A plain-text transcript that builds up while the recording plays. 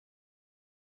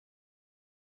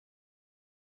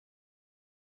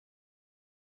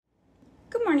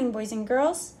Good morning, boys and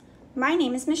girls. My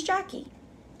name is Miss Jackie,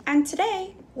 and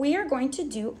today we are going to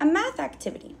do a math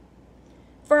activity.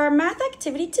 For our math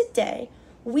activity today,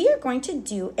 we are going to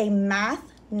do a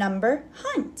math number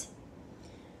hunt.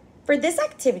 For this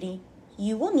activity,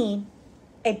 you will need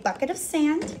a bucket of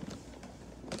sand,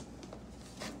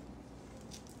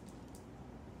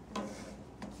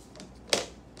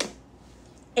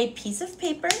 a piece of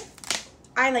paper.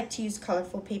 I like to use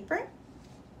colorful paper,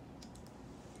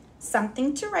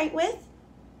 something to write with,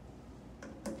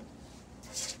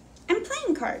 and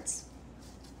playing cards.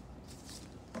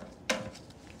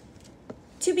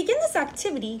 To begin this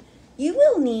activity, you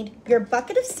will need your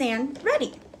bucket of sand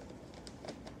ready.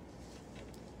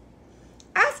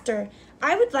 After,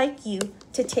 I would like you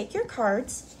to take your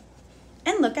cards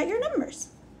and look at your numbers.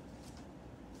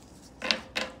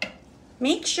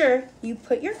 Make sure you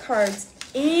put your cards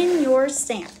in your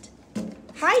sand.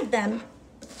 Hide them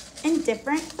in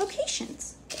different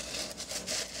locations.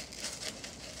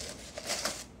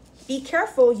 Be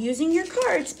careful using your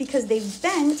cards because they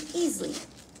bend easily.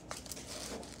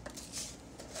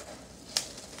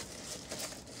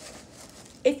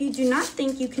 If you do not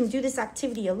think you can do this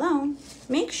activity alone,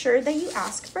 make sure that you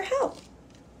ask for help.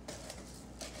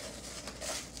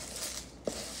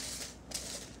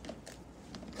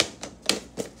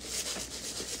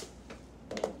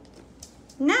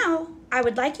 Now, I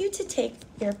would like you to take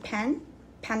your pen,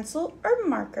 pencil, or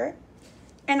marker,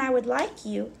 and I would like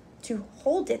you to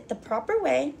hold it the proper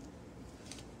way,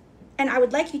 and I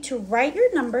would like you to write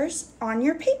your numbers on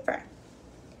your paper.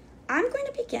 I'm going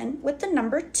to begin with the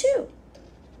number 2.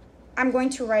 I'm going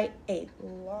to write a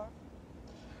long.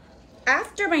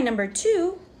 After my number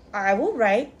 2, I will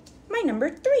write my number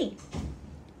 3.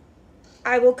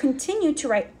 I will continue to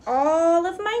write all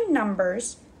of my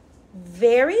numbers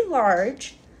very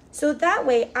large so that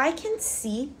way I can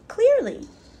see clearly.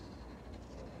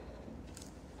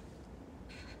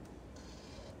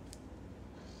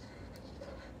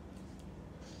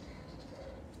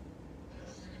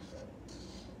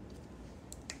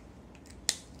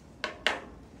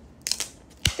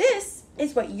 This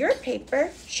is what your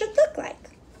paper should look like.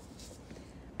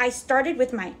 I started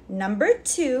with my number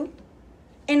 2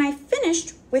 and I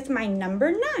finished with my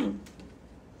number 9.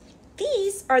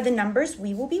 These are the numbers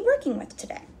we will be working with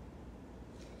today.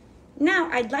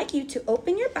 Now, I'd like you to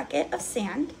open your bucket of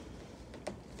sand,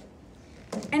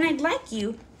 and I'd like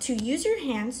you to use your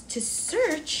hands to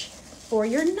search for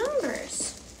your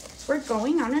numbers. We're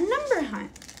going on a number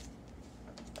hunt.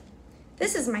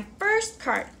 This is my first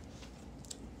card.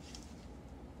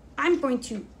 I'm going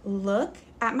to look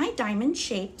at my diamond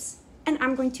shapes, and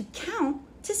I'm going to count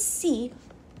to see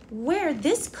where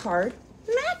this card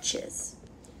matches.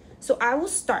 So I will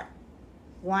start.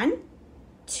 1,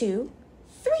 2,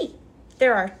 3.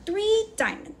 There are 3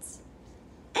 diamonds.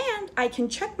 And I can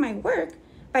check my work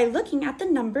by looking at the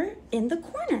number in the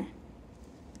corner.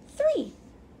 3.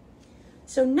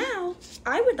 So now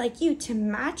I would like you to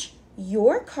match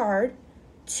your card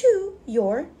to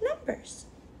your numbers.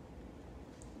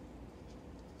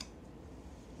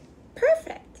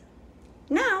 Perfect.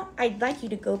 Now I'd like you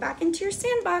to go back into your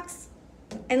sandbox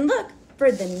and look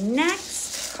for the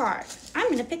next card. I'm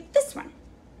going to pick this one.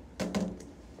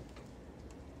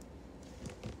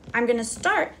 I'm going to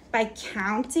start by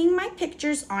counting my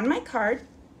pictures on my card.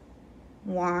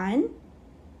 1,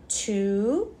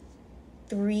 2,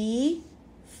 3,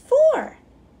 4.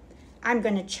 I'm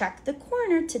going to check the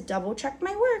corner to double check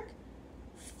my work.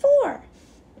 4.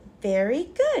 Very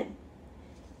good.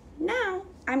 Now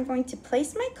I'm going to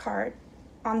place my card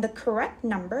on the correct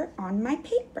number on my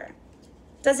paper.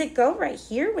 Does it go right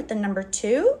here with the number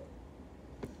 2?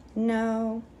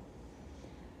 No.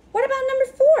 What about number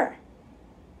 4?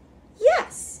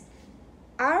 Yes.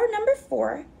 Our number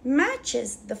 4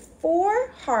 matches the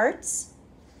 4 hearts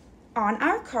on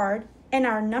our card and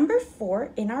our number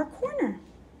 4 in our corner.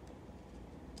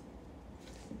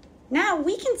 Now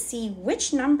we can see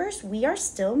which numbers we are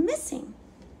still missing.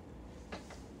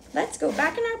 Let's go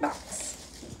back in our box.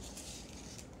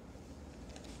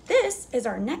 This is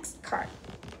our next card.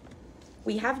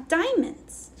 We have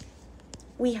diamonds.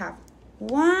 We have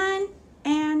 1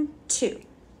 and 2.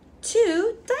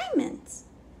 2 diamonds.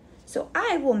 So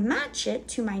I will match it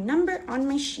to my number on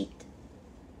my sheet.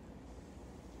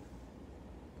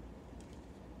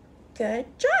 Good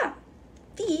job.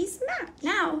 These match.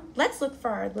 Now let's look for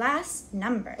our last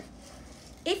number.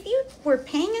 If you were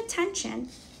paying attention,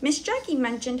 Miss Jackie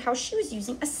mentioned how she was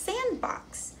using a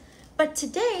sandbox. But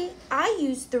today I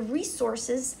used the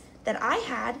resources that I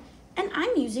had and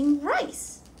I'm using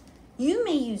rice. You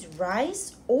may use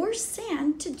rice or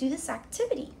sand to do this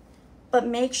activity. but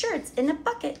make sure it's in a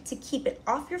bucket to keep it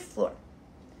off your floor.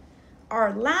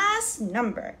 Our last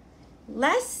number.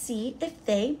 Let's see if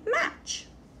they match.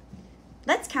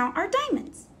 Let's count our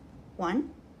diamonds. 1,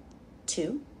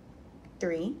 2,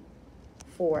 3,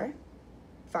 4,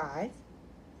 5,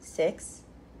 6,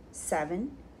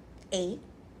 7, 8,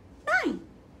 9.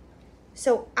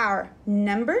 So our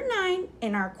number 9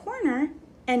 in our corner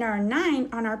and our 9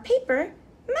 on our paper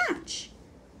match.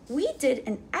 We did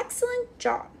an excellent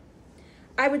job.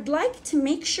 I would like to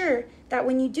make sure that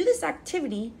when you do this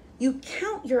activity, you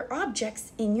count your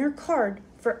objects in your card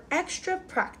for extra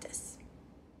practice.